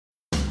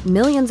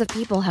Millions of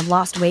people have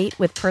lost weight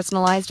with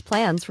personalized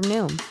plans from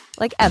Noom.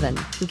 Like Evan,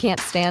 who can't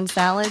stand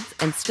salads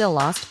and still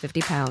lost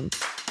 50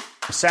 pounds.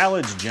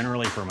 Salads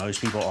generally for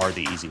most people are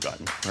the easy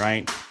button,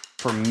 right?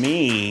 For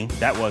me,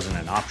 that wasn't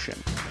an option.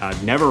 I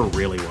never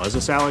really was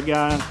a salad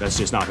guy. That's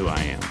just not who I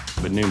am.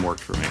 But Noom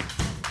worked for me.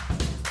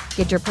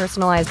 Get your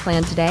personalized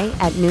plan today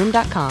at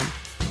Noom.com.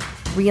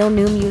 Real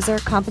Noom user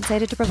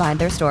compensated to provide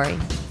their story.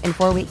 In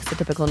 4 weeks, the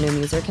typical Noom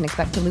user can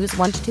expect to lose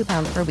 1 to 2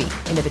 pounds per week.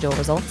 Individual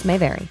results may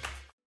vary.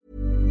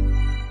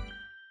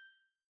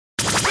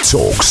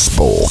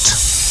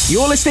 talkSPORT.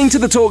 You're listening to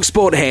the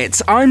talkSPORT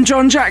Hits. I'm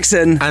John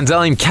Jackson. And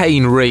I'm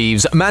Kane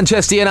Reeves.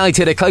 Manchester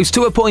United are close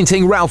to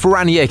appointing Ralph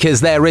Rangnick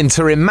as their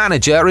interim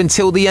manager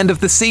until the end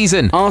of the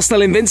season.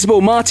 Arsenal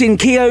invincible Martin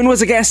Keown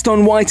was a guest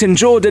on White and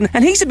Jordan,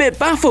 and he's a bit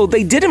baffled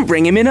they didn't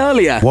bring him in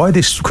earlier. Why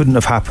this couldn't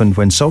have happened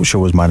when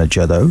Solskjaer was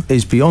manager, though,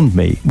 is beyond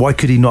me. Why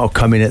could he not have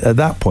come in at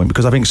that point?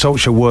 Because I think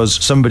Solskjaer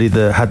was somebody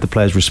that had the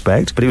players'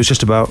 respect, but it was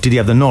just about, did he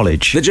have the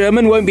knowledge? The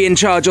German won't be in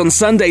charge on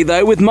Sunday,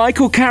 though, with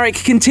Michael Carrick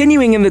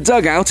continuing in the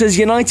dugout as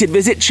United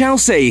visit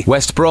Chelsea.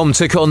 West Brom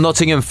took on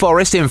Nottingham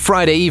Forest in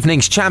Friday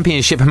evening's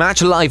Championship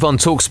match live on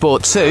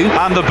talkSPORT 2.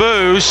 And the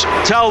boos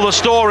tell the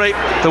story.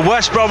 The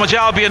West Bromwich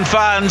Albion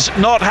fans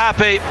not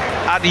happy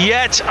at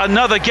yet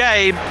another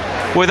game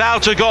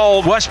without a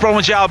goal. West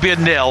Bromwich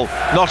Albion 0,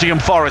 Nottingham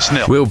Forest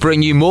 0. We'll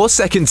bring you more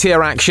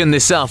second-tier action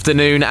this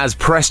afternoon as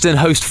Preston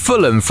host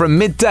Fulham from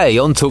midday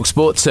on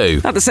talkSPORT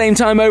 2. At the same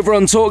time over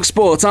on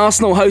talkSPORT,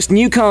 Arsenal host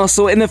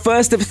Newcastle in the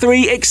first of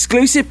 3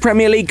 exclusive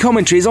Premier League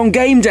commentaries on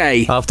game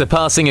day. After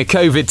passing a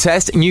COVID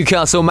test,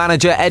 Newcastle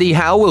manager Eddie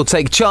Howe will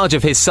take charge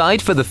of his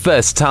side for the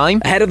first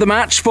time. Ahead of the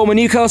match, former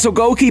Newcastle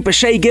goalkeeper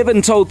Shay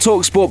Given told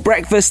talkSPORT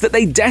Breakfast that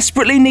they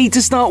desperately need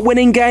to start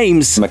winning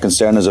games. My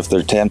concern is if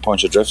they're 10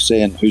 points adrift,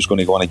 saying who's going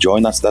to go on a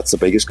join. That's the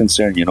biggest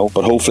concern, you know.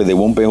 But hopefully they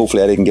won't be.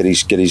 Hopefully Eddie can get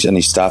his and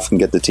his staff can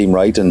get the team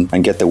right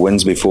and get the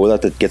wins before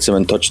that gets them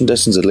in touching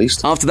distance at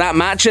least. After that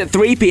match at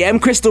 3 p.m,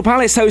 Crystal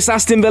Palace hosts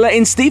Aston Villa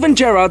in Steven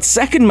Gerrard's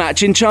second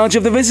match in charge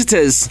of the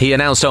visitors. He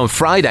announced on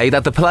Friday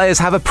that the players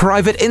have a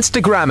private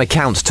Instagram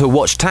account to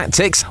watch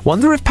tactics.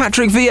 Wonder if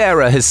Patrick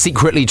Vieira has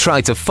secretly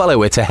tried to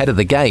follow it ahead of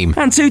the game.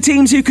 And 2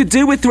 teams who could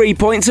do with 3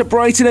 points are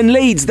Brighton and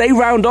Leeds. They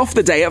round off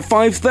the day at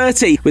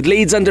 5:30. With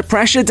Leeds under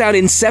pressure down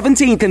in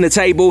 17th in the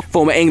table,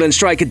 former England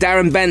striker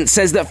Darren Bent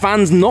says that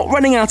fans not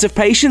running out of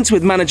patience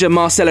with manager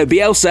Marcelo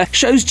Bielsa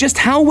shows just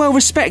how well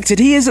respected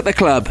he is at the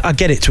club. I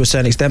get it to a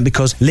certain extent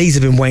because Leeds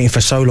have been waiting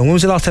for so long. When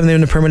was the last time they were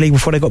in the Premier League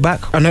before they got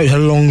back? I know it's a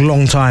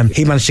long time.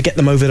 He managed to get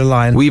them over the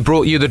line. We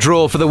brought you the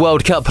draw for the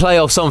World Cup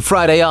playoffs on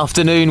Friday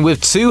afternoon,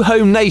 with 2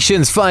 home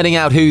nations finding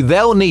out who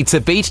they'll need to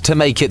beat to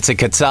make it to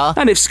Qatar.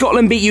 And if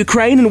Scotland beat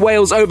Ukraine and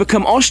Wales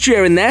overcome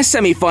Austria in their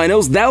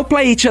semi-finals, they'll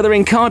play each other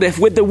in Cardiff,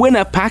 with the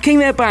winner packing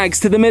their bags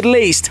to the Middle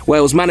East.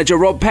 Wales manager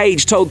Rob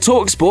Page told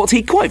talkSPORT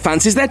he quite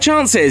fancies their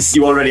chances.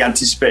 You already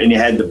anticipate in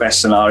your head the best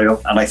scenario,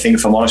 and I think,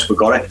 if I'm honest, we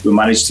got it. We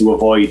managed to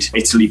avoid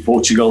Italy,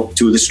 Portugal,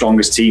 2 of the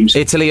strongest teams.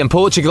 Italy and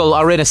Portugal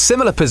are in a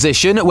similar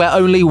position where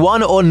only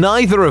one or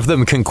neither of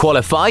them can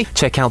qualify.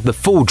 Check out the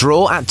full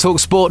draw at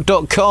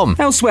talksport.com.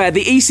 Elsewhere,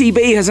 the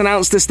ECB has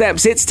announced the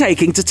steps it's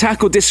taking to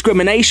tackle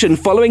discrimination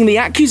following the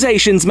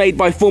accusations made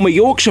by former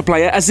Yorkshire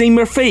player Azim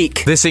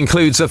Rafiq. This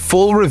includes a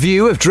full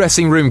review of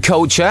dressing room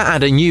culture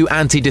and a new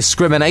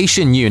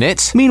anti-discrimination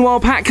unit.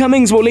 Meanwhile, Pat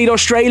Cummins will lead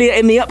Australia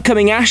in the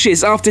upcoming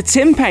Ashes after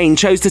Tim Payne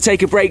chose to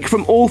take a break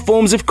from all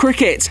forms of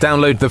cricket.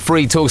 Download the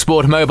free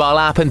talkSPORT mobile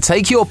app and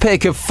take your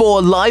pick of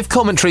 4 live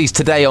commentaries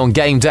today on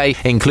game day,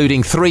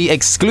 including 3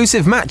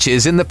 exclusive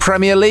matches in the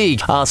Premier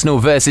League. Arsenal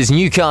versus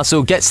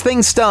Newcastle gets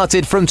things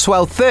started from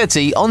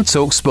 12:30 on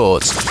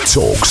talkSPORT.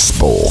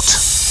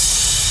 talkSPORT.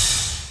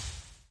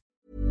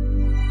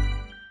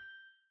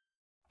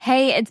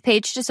 Hey, it's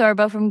Paige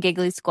DeSorbo from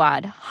Giggly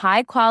Squad.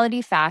 High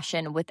quality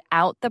fashion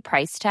without the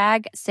price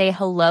tag. Say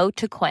hello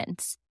to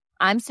Quince.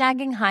 I'm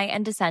snagging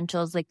high-end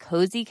essentials like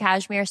cozy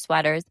cashmere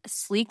sweaters,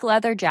 sleek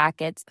leather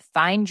jackets,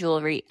 fine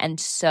jewelry, and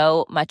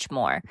so much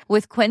more.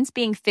 With Quince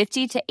being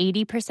 50 to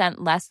 80%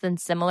 less than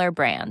similar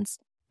brands.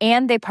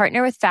 And they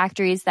partner with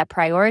factories that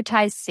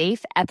prioritize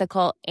safe,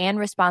 ethical, and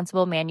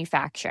responsible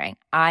manufacturing.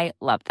 I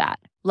love that.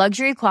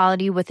 Luxury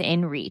quality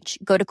within reach.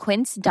 Go to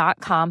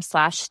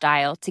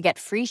quince.com/style to get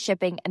free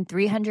shipping and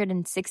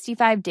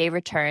 365-day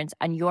returns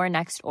on your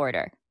next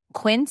order.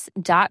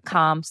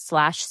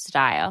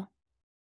 Quince.com/style.